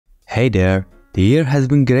Hey there, the year has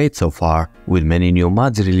been great so far, with many new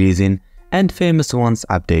mods releasing and famous ones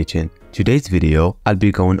updating. Today's video, I'll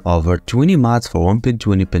be going over 20 mods for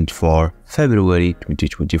 1.20.4 February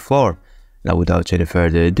 2024. Now without any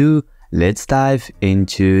further ado, let's dive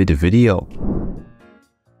into the video.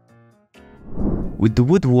 With the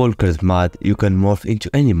Woodwalkers mod, you can morph into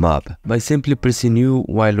any mob by simply pressing U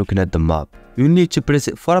while looking at the mob. You need to press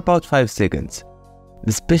it for about 5 seconds.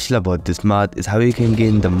 The special about this mod is how you can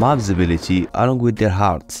gain the mob's ability along with their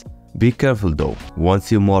hearts. Be careful though,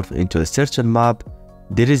 once you morph into a certain mob,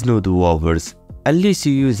 there is no do-overs unless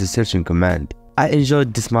you use the searching command. I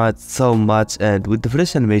enjoyed this mod so much, and with the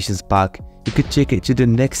fresh animations pack, you could take it to the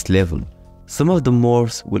next level. Some of the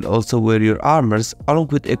morphs will also wear your armors along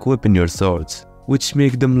with equipping your swords, which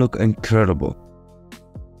make them look incredible.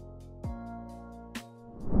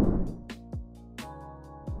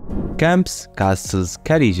 Camps, Castles,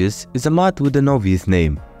 Carriages is a mod with an obvious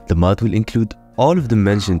name. The mod will include all of the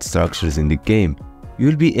mentioned structures in the game. You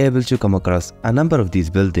will be able to come across a number of these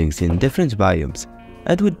buildings in different biomes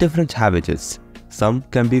and with different habitats. Some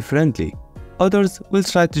can be friendly, others will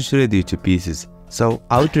try to shred you to pieces, so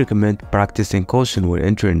I would recommend practicing caution when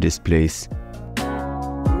entering this place.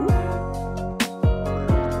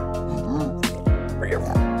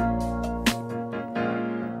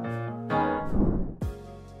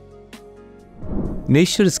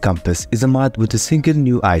 Nature's Compass is a mod with a single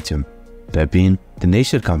new item, that being the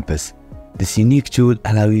Nature Compass. This unique tool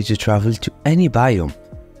allows you to travel to any biome,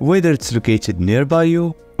 whether it's located nearby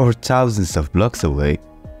you or thousands of blocks away.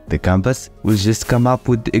 The compass will just come up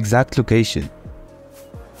with the exact location.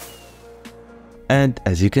 And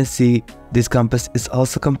as you can see, this compass is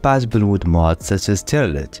also compatible with mods such as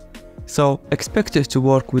Terralit, so expect it to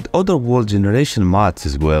work with other world generation mods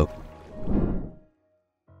as well.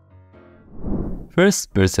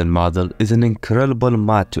 First Person Model is an incredible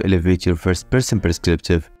mod to elevate your first person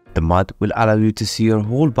perspective. The mod will allow you to see your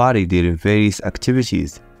whole body during various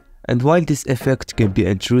activities, and while this effect can be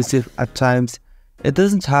intrusive at times, it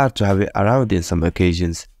doesn't hurt to have it around in some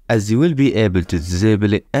occasions, as you will be able to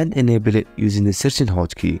disable it and enable it using a certain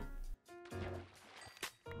hotkey.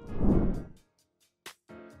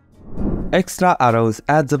 Xtra Arrows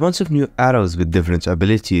adds a bunch of new arrows with different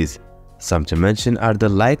abilities. Some to mention are the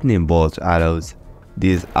lightning bolt arrows.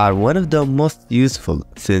 These are one of the most useful,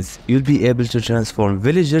 since you'll be able to transform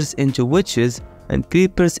villagers into witches and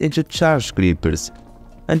creepers into charged creepers,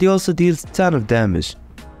 and he also deals a ton of damage.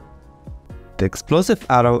 The explosive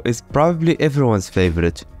arrow is probably everyone's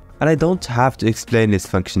favorite, and I don't have to explain its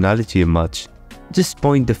functionality much, just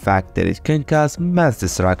point the fact that it can cause mass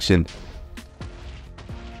destruction.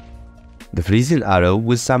 The freezing arrow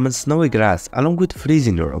will summon snowy grass along with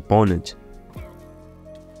freezing your opponent.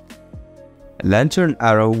 A lantern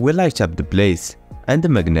arrow will light up the place, and the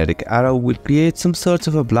magnetic arrow will create some sort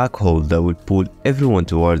of a black hole that will pull everyone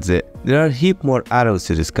towards it. There are a heap more arrows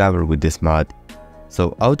to discover with this mod,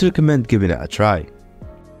 so I would recommend giving it a try.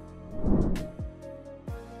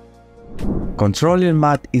 Controller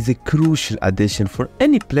mod is a crucial addition for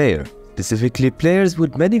any player, specifically players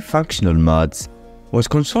with many functional mods.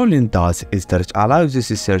 What controlling does is that it allows you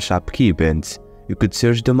to search up key bins. You could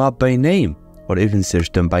search them up by name, or even search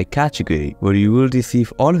them by category, where you will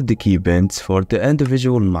receive all of the key bins for the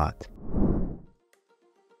individual mod.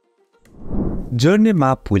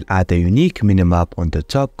 JourneyMap will add a unique minimap on the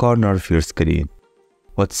top corner of your screen.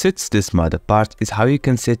 What sets this mod apart is how you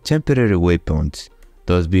can set temporary waypoints,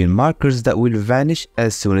 those being markers that will vanish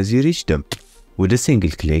as soon as you reach them. With a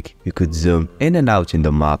single click, you could zoom in and out in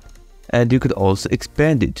the map, and you could also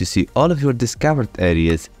expand it to see all of your discovered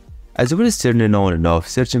areas, as well as turning on and off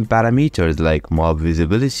certain parameters like mob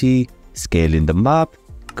visibility, scaling the map,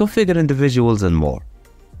 configuring the visuals, and more.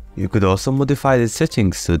 You could also modify the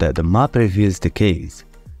settings so that the map reveals the caves.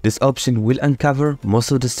 This option will uncover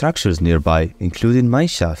most of the structures nearby, including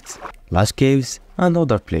mineshafts, lush caves, and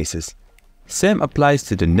other places. Same applies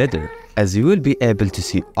to the Nether, as you will be able to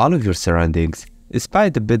see all of your surroundings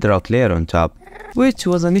despite the bedrock layer on top, which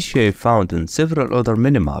was an issue I found in several other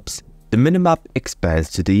minimaps. The minimap expands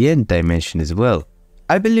to the end dimension as well.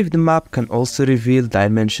 I believe the map can also reveal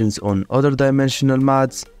dimensions on other dimensional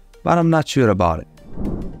mods, but I'm not sure about it.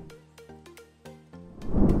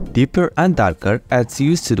 Deeper and Darker adds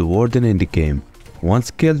use to the Warden in the game.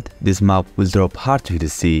 Once killed, this map will drop Heart of the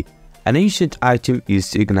Sea, an ancient item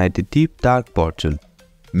used to ignite the deep dark portal.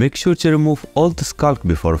 Make sure to remove all the skulk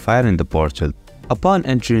before firing the portal. Upon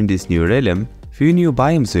entering this new realm, few new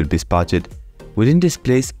biomes will be spotted. Within this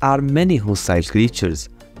place are many hostile creatures.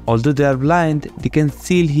 Although they are blind, they can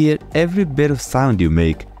still hear every bit of sound you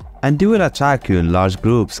make. and they will attack you in large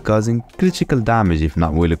groups, causing critical damage if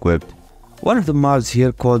not well equipped. One of the mobs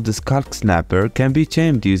here, called the Skulk Snapper, can be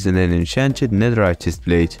tamed using an enchanted netherite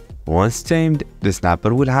chestplate. Once tamed, the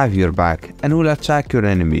snapper will have your back and will attack your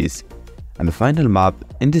enemies. And the final mob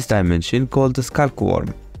in this dimension, called the Skulk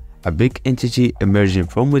Worm, a big entity emerging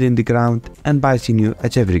from within the ground and biting you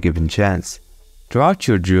at every given chance. Throughout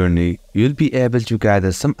your journey, you'll be able to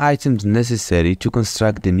gather some items necessary to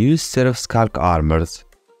construct the new set of Skulk armors,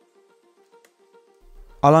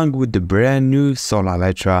 along with the brand new Soul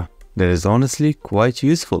Elytra. That is honestly quite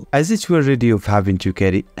useful, as it will rid you of having to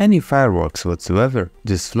carry any fireworks whatsoever.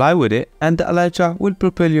 Just fly with it and the Elytra will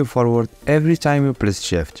propel you forward every time you press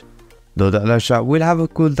shift, though the Elytra will have a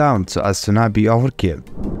cooldown so as to not be overkill.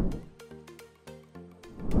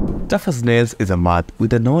 Tough as Nails is a mod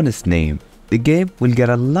with an honest name. The game will get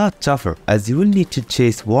a lot tougher, as you will need to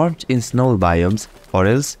chase warmth in snow biomes or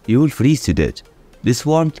else you will freeze to death. This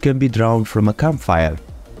warmth can be drawn from a campfire.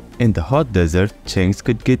 In the hot desert, things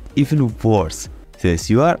could get even worse,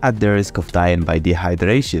 since you are at the risk of dying by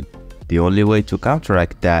dehydration. The only way to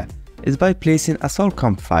counteract that is by placing a soul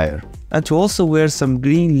campfire, and to also wear some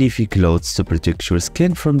green leafy clothes to protect your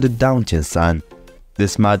skin from the daunting sun.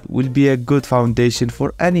 This mod will be a good foundation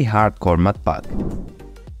for any hardcore mod pack.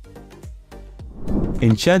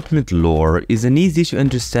 Enchantment Lore is an easy to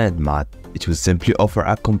understand mod. It will simply offer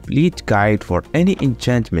a complete guide for any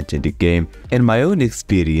enchantment in the game. In my own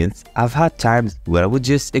experience, I've had times where I would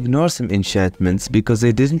just ignore some enchantments because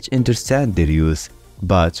I didn't understand their use.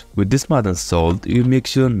 But with this mod installed, you'll make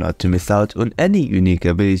sure not to miss out on any unique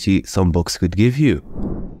ability some books could give you.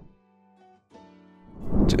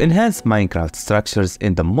 To enhance Minecraft structures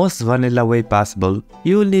in the most vanilla way possible,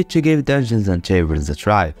 you will need to give dungeons and taverns a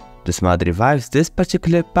try. This mod revives this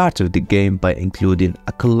particular part of the game by including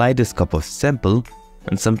a kaleidoscope of simple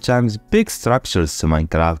and sometimes big structures to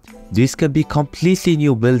Minecraft. These can be completely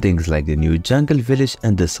new buildings like the new jungle village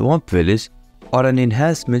and the swamp village, or an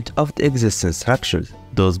enhancement of the existing structures,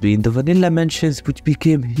 those being the vanilla mansions which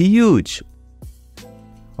became huge.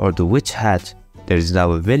 Or the witch hat, there is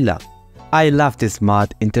now a villa. I love this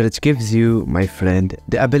mod until it gives you, my friend,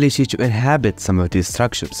 the ability to inhabit some of these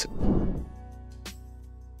structures.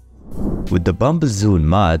 With the BumbleZone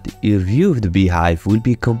mod, your view of the beehive will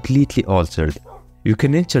be completely altered. You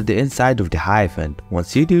can enter the inside of the hive, and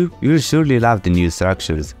once you do, you'll surely love the new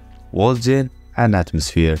structures, walls in, and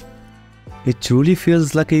atmosphere. It truly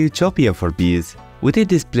feels like a utopia for bees. Within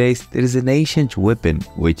this place, there is an ancient weapon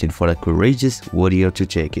waiting for a courageous warrior to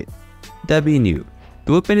take it. That being you.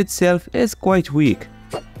 The weapon itself is quite weak,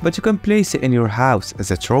 but you can place it in your house as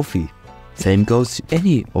a trophy. Same goes to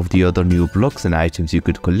any of the other new blocks and items you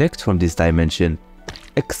could collect from this dimension,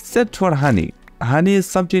 except for honey. Honey is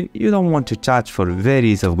something you don't want to touch for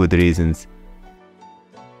various of good reasons.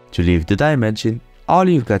 To leave the dimension, all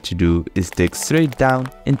you've got to do is dig straight down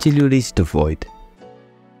until you reach the void.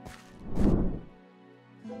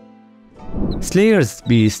 Slayer's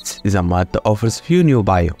Beasts is a mod that offers few new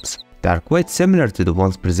biomes. They are quite similar to the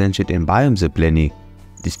ones presented in Biomes Aplenty.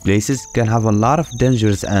 These places can have a lot of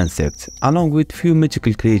dangerous insects, along with few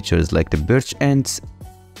mythical creatures like the birch ants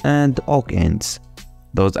and oak ants.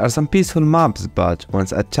 Those are some peaceful mobs, but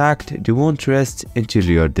once attacked, they won't rest until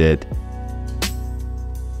you're dead.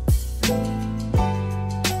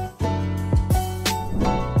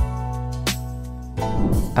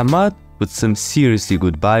 A mod with some seriously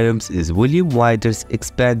good biomes is Wythers'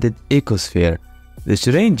 expanded Ecosphere. The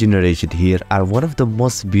terrain generated here are one of the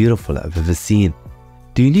most beautiful I've ever seen.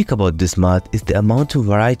 The unique about this mod is the amount of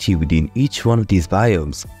variety within each one of these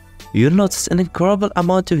biomes. You'll notice an incredible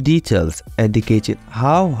amount of details indicating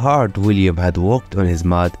how hard William had worked on his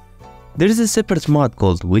mod. There is a separate mod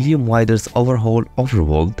called Wythers' Overhaul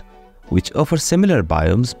Overworld, which offers similar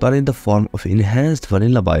biomes but in the form of enhanced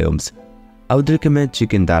vanilla biomes. I would recommend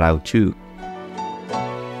checking that out too.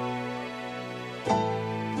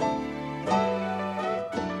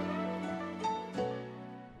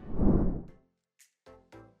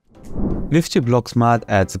 NiftyBlocks mod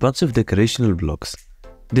adds a bunch of decorational blocks.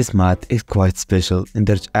 This mod is quite special in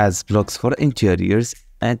that it adds blocks for interiors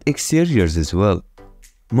and exteriors as well.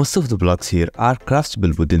 Most of the blocks here are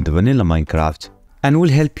craftable within the vanilla Minecraft and will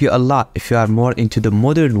help you a lot if you are more into the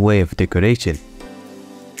modern way of decoration.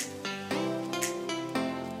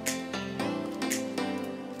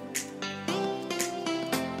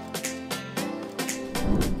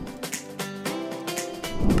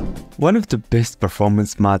 One of the best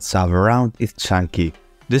performance mods I have around is Chunky.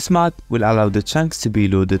 This mod will allow the chunks to be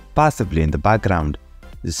loaded passively in the background.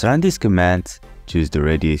 Just run these commands, choose the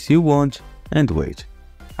radius you want, and wait.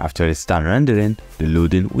 After it's done rendering, the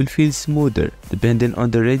loading will feel smoother depending on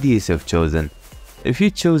the radius you've chosen. If you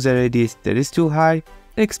choose a radius that is too high,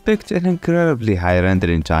 expect an incredibly high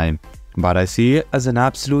rendering time. But I see it as an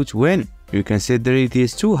absolute win. You can set the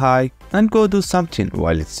radius too high and go do something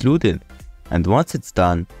while it's loading. And once it's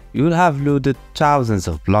done, you will have loaded thousands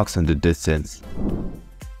of blocks in the distance.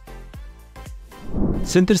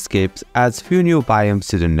 Cinderscapes adds few new biomes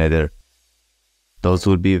to the Nether. Those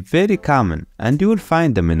will be very common and you will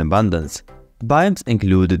find them in abundance. The biomes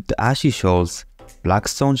included the Ashy Shoals,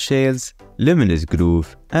 Blackstone Shales, Luminous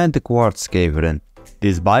Groove, and the Quartz Cavern.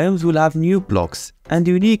 These biomes will have new blocks and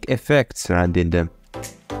unique effects surrounding them.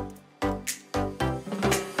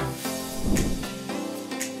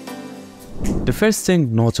 The first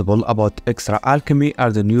thing notable about Xtra Alchemy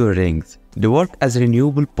are the new rings. They work as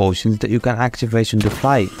renewable potions that you can activate on the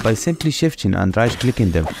fly by simply shifting and right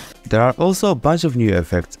clicking them. There are also a bunch of new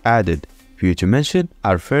effects added. Few to mention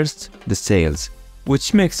are first the sails,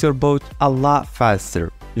 which makes your boat a lot faster.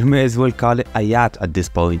 You may as well call it a yacht at this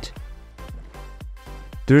point.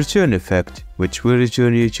 The return effect, which will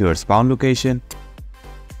return you to your spawn location.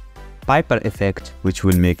 Piper effect, which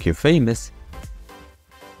will make you famous.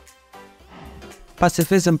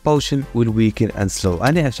 Pacifism potion will weaken and slow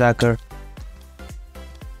any attacker.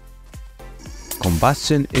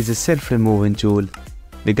 Combustion is a self-removing tool.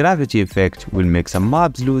 The gravity effect will make some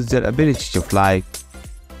mobs lose their ability to fly.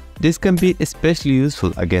 This can be especially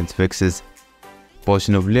useful against fixes.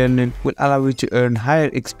 Potion of Learning will allow you to earn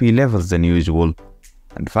higher XP levels than usual.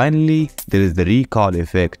 And finally, there is the recall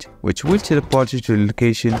effect, which will teleport you to the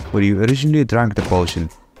location where you originally drank the potion.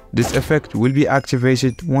 This effect will be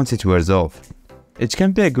activated once it wears off. It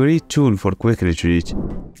can be a great tool for quick retreat.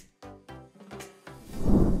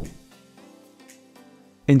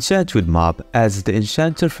 Enchant With Mob adds the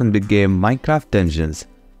enchanter from the game Minecraft Dungeons.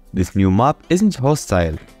 This new mob isn't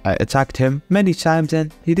hostile. I attacked him many times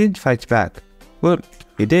and he didn't fight back. Well,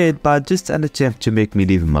 he did, but just an attempt to make me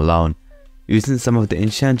leave him alone. Using some of the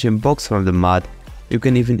enchanting books from the mod, you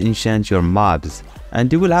can even enchant your mobs,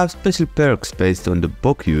 and you will have special perks based on the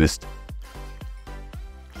book used.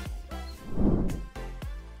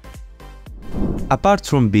 Apart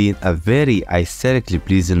from being a very aesthetically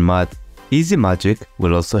pleasing mod, Easy Magic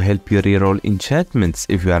will also help you reroll enchantments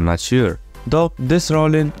if you are not sure, though this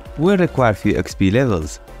rolling will require few XP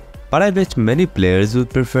levels. But I bet many players would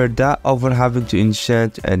prefer that over having to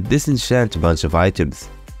enchant and disenchant a bunch of items.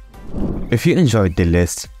 If you enjoyed the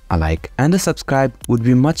list, a like and a subscribe would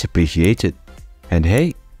be much appreciated. And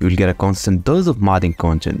hey, you'll get a constant dose of modding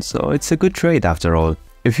content, so it's a good trade after all.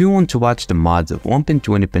 If you want to watch the mods of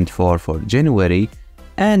 1.20.4 for January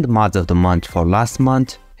and mods of the month for last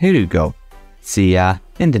month, here you go. See ya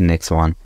in the next one.